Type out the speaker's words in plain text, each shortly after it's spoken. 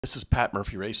This is Pat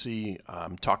Murphy-Racy.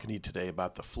 I'm talking to you today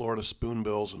about the Florida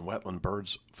Spoonbills and Wetland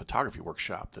Birds Photography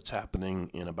Workshop that's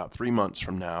happening in about 3 months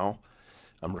from now.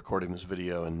 I'm recording this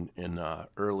video in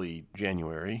early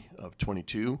January of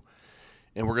 22,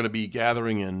 and we're going to be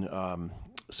gathering in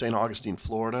St. Augustine,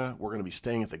 Florida. We're going to be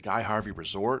staying at the Guy Harvey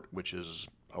Resort, which is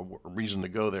a reason to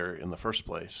go there in the first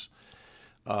place.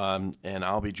 And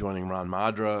I'll be joining Ron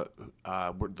Madra.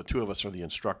 The two of us are the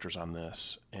instructors on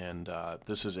this, and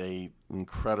this is a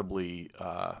incredibly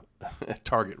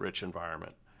target-rich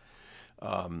environment.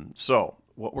 So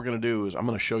what we're going to do is I'm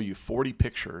going to show you 40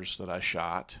 pictures that I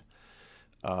shot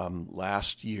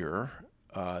last year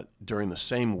during the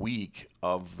same week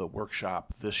of the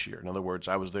workshop this year. In other words,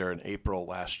 I was there in April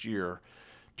last year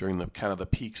during the kind of the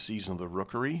peak season of the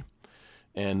rookery.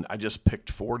 And I just picked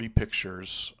 40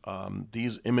 pictures.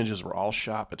 These images were all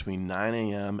shot between 9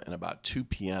 a.m. and about 2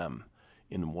 p.m.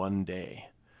 in one day.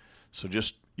 So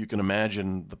just, you can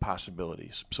imagine the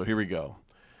possibilities. So here we go.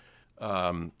 What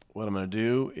I'm going to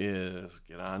do is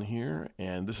get on here,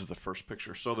 and this is the first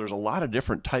picture. So there's a lot of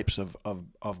different types of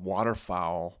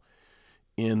waterfowl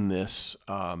in this,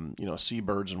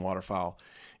 seabirds and waterfowl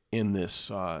in this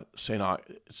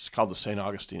it's called the St.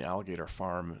 Augustine Alligator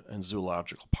Farm and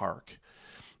Zoological Park.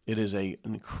 It is an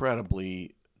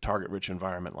incredibly target-rich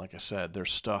environment. Like I said,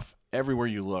 there's stuff everywhere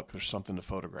you look. There's something to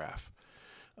photograph.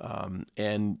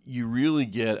 And you really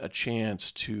get a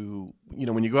chance to,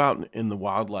 when you go out in the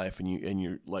wildlife and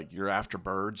you're after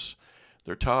birds,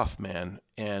 they're tough, man.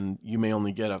 And you may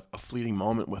only get a fleeting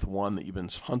moment with one that you've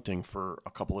been hunting for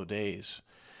a couple of days.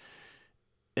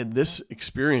 And this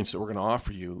experience that we're going to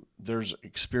offer you, there's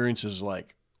experiences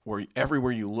like where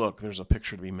everywhere you look, there's a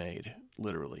picture to be made,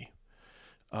 literally.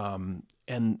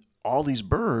 And all these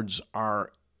birds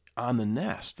are on the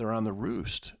nest, they're on the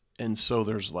roost. And so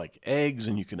there's like eggs,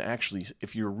 and you can actually,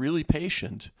 if you're really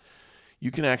patient, you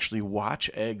can actually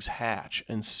watch eggs hatch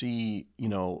and see,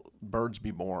 birds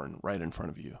be born right in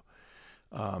front of you.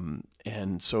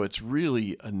 And so it's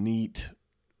really a neat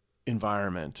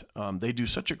environment. They do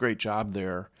such a great job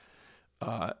there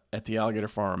at the Alligator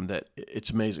Farm that it's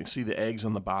amazing. See the eggs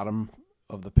on the bottom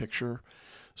of the picture?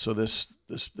 So this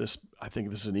I think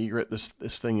this is an egret.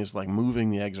 This thing is like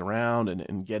moving the eggs around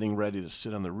and getting ready to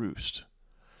sit on the roost.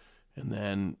 And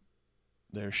then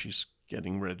there she's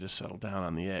getting ready to settle down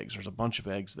on the eggs. There's a bunch of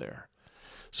eggs there.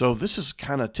 So this is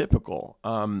kind of typical.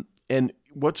 And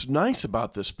what's nice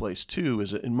about this place too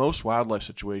is that in most wildlife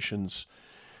situations,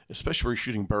 especially where you're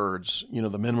shooting birds,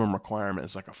 the minimum requirement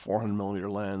is like a 400 millimeter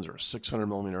lens or a 600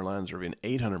 millimeter lens or even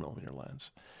 800 millimeter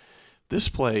lens. This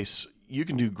place, you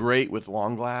can do great with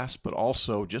long glass, but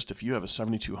also just if you have a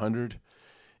 7200,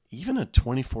 even a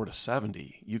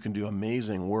 24-70, you can do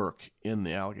amazing work in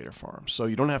the Alligator Farm. So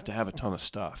you don't have to have a ton of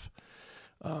stuff.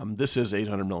 This is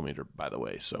 800 millimeter, by the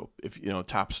way. So if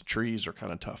tops of trees are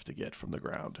kind of tough to get from the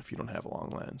ground if you don't have a long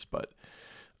lens. But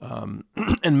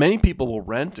and many people will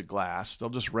rent a glass. They'll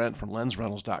just rent from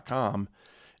lensrentals.com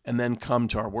and then come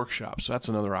to our workshop. So that's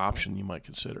another option you might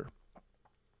consider.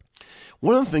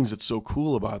 One of the things that's so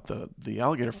cool about the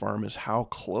Alligator Farm is how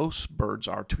close birds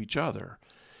are to each other.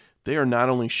 They are not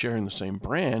only sharing the same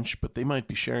branch, but they might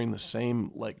be sharing the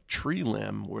same tree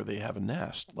limb where they have a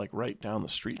nest, right down the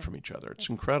street from each other. It's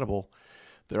incredible.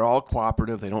 They're all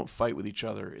cooperative. They don't fight with each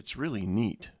other. It's really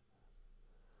neat.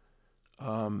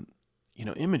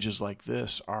 Images like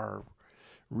this are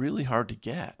really hard to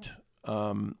get.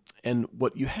 And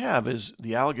what you have is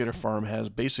the Alligator Farm has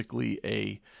basically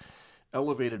a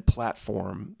elevated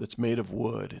platform that's made of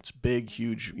wood. It's big,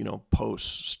 huge,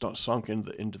 posts sunk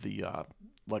into the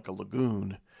like a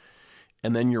lagoon.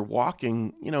 And then you're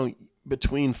walking,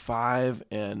 between 5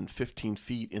 and 15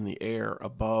 feet in the air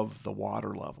above the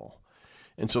water level.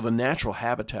 And so the natural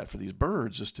habitat for these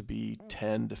birds is to be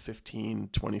 10 to 15,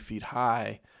 20 feet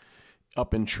high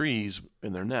up in trees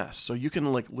in their nests. So you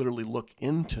can literally look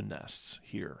into nests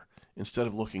here instead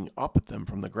of looking up at them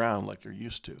from the ground like you're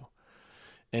used to.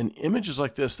 And images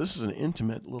like this is an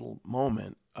intimate little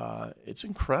moment. It's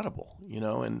incredible,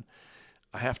 and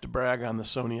I have to brag on the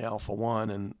Sony Alpha 1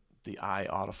 and the eye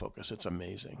autofocus. It's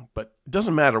amazing. But it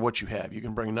doesn't matter what you have. You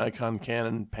can bring Nikon,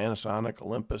 Canon, Panasonic,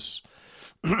 Olympus,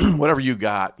 whatever you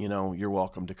got, you're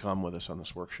welcome to come with us on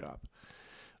this workshop.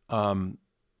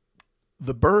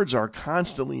 The birds are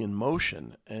constantly in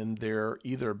motion, and they're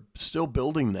either still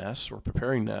building nests or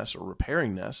preparing nests or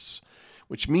repairing nests,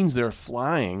 which means they're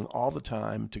flying all the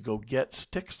time to go get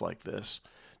sticks like this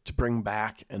to bring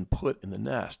back and put in the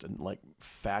nest and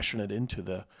fashion it into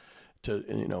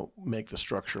to make the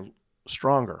structure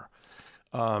stronger.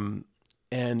 And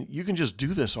you can just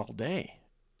do this all day.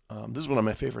 This is one of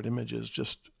my favorite images,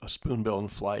 just a spoonbill in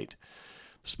flight.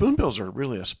 Spoonbills are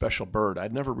really a special bird.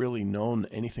 I'd never really known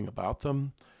anything about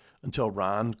them until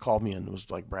Ron called me and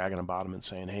was like bragging about them and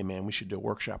saying, "Hey man, we should do a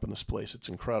workshop in this place. It's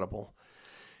incredible."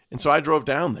 And so I drove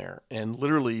down there, and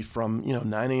literally from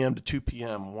 9 a.m. to 2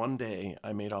 p.m. one day,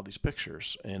 I made all these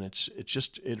pictures, and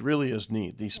it really is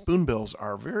neat. These spoonbills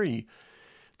are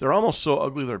they're almost so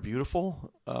ugly they're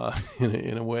beautiful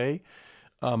in a way,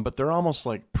 but they're almost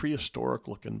like prehistoric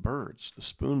looking birds. The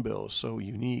spoonbill is so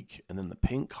unique, and then the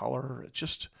pink color, it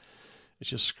just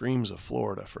screams of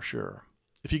Florida for sure.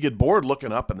 If you get bored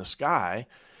looking up in the sky,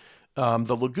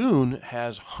 the lagoon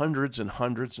has hundreds and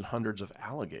hundreds and hundreds of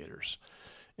alligators.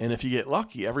 And if you get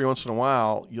lucky, every once in a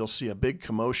while, you'll see a big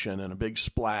commotion and a big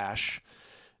splash,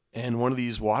 and one of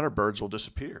these water birds will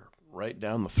disappear right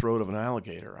down the throat of an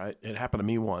alligator. It happened to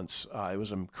me once. It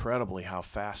was incredibly how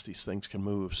fast these things can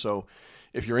move. So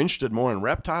if you're interested more in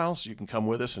reptiles, you can come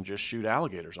with us and just shoot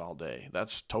alligators all day.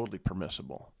 That's totally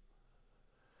permissible.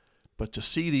 But to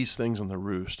see these things on the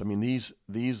roost, I mean, these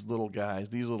little guys,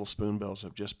 these little spoonbills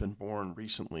have just been born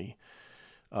recently.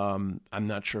 I'm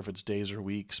not sure if it's days or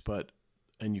weeks,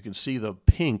 and you can see the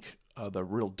pink, the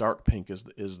real dark pink is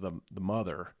the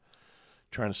mother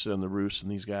trying to sit on the roost,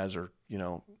 and these guys are,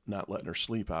 not letting her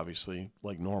sleep, obviously,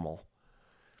 like normal.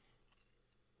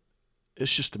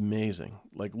 It's just amazing.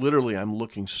 Like literally, I'm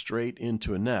looking straight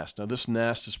into a nest. Now, this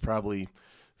nest is probably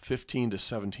 15 to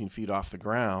 17 feet off the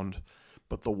ground,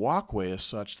 but the walkway is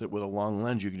such that with a long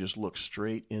lens, you can just look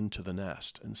straight into the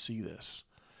nest and see this.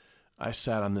 I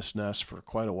sat on this nest for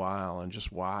quite a while and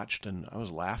just watched, and I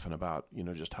was laughing about,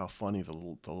 just how funny the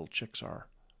little chicks are.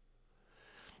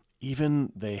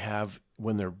 Even they have,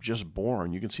 when they're just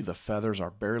born, you can see the feathers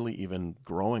are barely even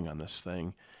growing on this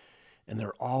thing, and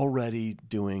they're already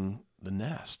doing the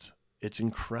nest. It's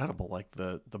incredible, like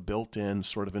the built-in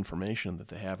sort of information that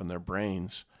they have in their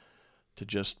brains to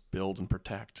just build and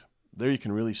protect. There you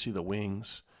can really see the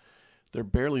wings. They're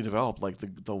barely developed, like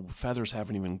the feathers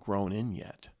haven't even grown in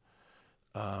yet.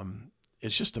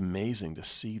 It's just amazing to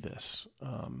see this.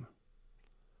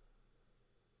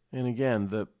 And again,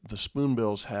 the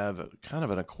spoonbills have kind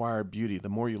of an acquired beauty. The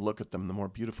more you look at them, the more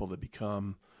beautiful they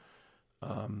become,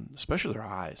 especially their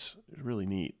eyes. It's really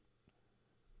neat.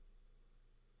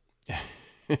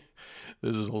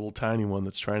 This is a little tiny one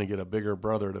that's trying to get a bigger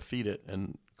brother to feed it,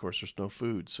 and of course there's no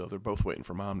food, so they're both waiting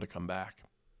for mom to come back.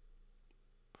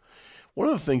 One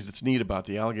of the things that's neat about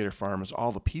the alligator farm is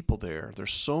all the people there.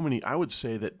 There's so many. I would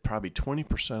say that probably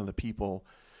 20% of the people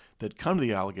that come to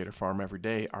the alligator farm every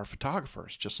day are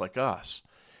photographers, just like us.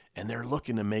 And they're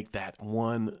looking to make that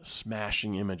one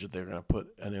smashing image that they're going to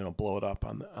put and blow it up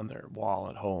on their wall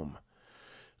at home.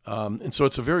 And so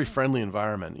it's a very friendly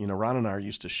environment. Ron and I are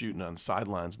used to shooting on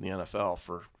sidelines in the NFL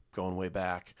for going way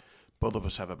back. Both of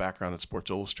us have a background at Sports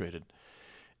Illustrated.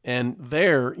 And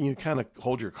there, you kind of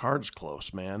hold your cards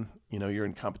close, man. You're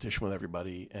in competition with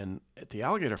everybody. And at the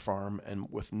alligator farm and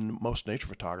with most nature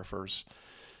photographers,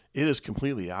 it is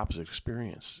completely opposite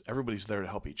experience. Everybody's there to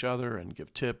help each other and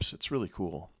give tips. It's really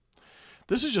cool.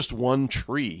 This is just one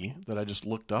tree that I just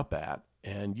looked up at,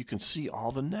 and you can see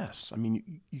all the nests. I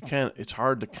mean, you can't, it's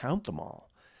hard to count them all.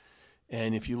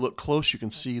 And if you look close, you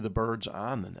can see the birds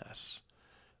on the nests.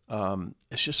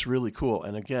 It's just really cool.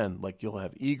 And again, like you'll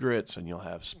have egrets and you'll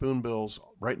have spoonbills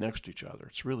right next to each other.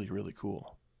 It's really, really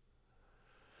cool.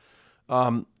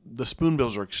 The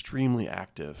spoonbills are extremely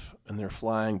active, and they're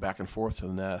flying back and forth to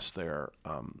the nest. They're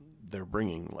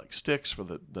bringing like sticks for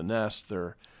the nest.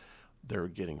 They're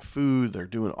getting food. They're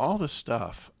doing all this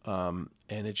stuff, and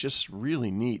it's just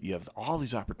really neat. You have all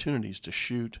these opportunities to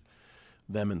shoot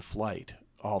them in flight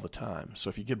all the time. So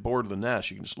if you get bored of the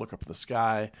nest, you can just look up in the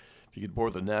sky. If you get bored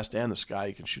of the nest and the sky,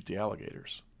 you can shoot the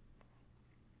alligators.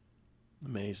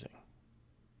 Amazing.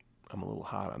 I'm a little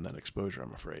hot on that exposure,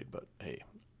 I'm afraid, but hey,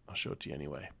 I'll show it to you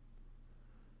anyway.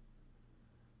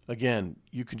 Again,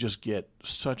 you can just get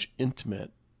such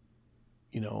intimate,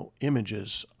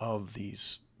 images of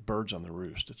these birds on the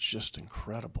roost. It's just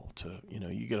incredible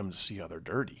you get them to see how they're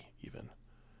dirty even.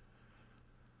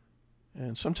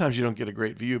 And sometimes you don't get a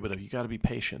great view, but you got to be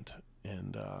patient.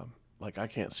 And like I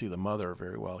can't see the mother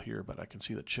very well here, but I can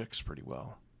see the chicks pretty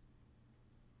well.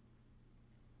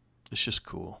 It's just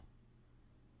cool.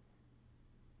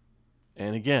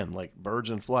 And again, like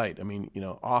birds in flight. I mean,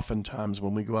 oftentimes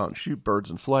when we go out and shoot birds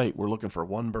in flight, we're looking for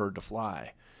one bird to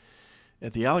fly.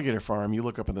 At the alligator farm, you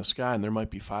look up in the sky and there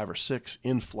might be 5 or 6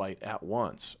 in flight at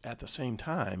once at the same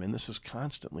time. And this is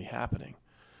constantly happening.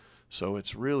 So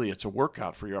it's a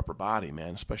workout for your upper body,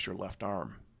 man, especially your left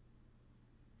arm.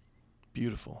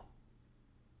 Beautiful.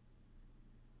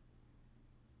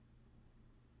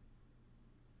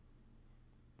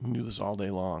 We can do this all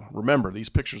day long. Remember, these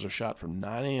pictures are shot from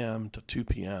 9 a.m. to 2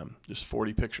 p.m. Just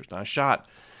 40 pictures. Now,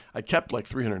 I kept like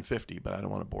 350, but I don't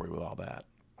want to bore you with all that.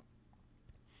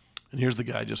 And here's the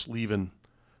guy just leaving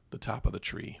the top of the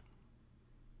tree.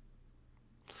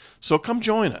 So come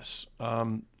join us.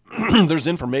 There's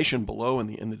information below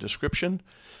in the description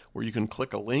where you can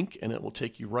click a link, and it will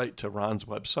take you right to Ron's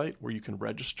website where you can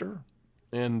register.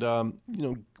 And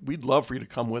we'd love for you to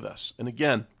come with us. And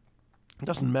again, it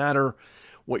doesn't matter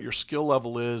what your skill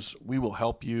level is. We will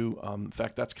help you. In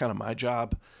fact, that's kind of my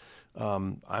job.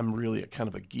 I'm really kind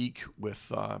of a geek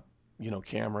with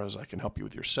cameras. I can help you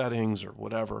with your settings or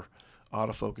whatever,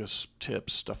 autofocus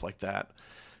tips, stuff like that.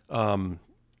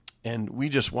 And we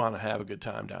just want to have a good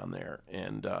time down there.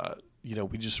 And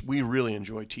we really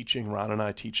enjoy teaching. Ron and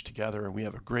I teach together, and we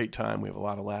have a great time. We have a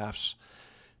lot of laughs,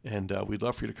 and we'd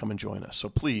love for you to come and join us. So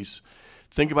please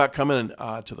think about coming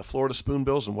to the Florida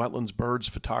Spoonbills and Wetlands Birds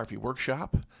Photography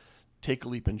Workshop. Take a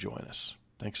leap and join us.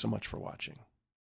 Thanks so much for watching.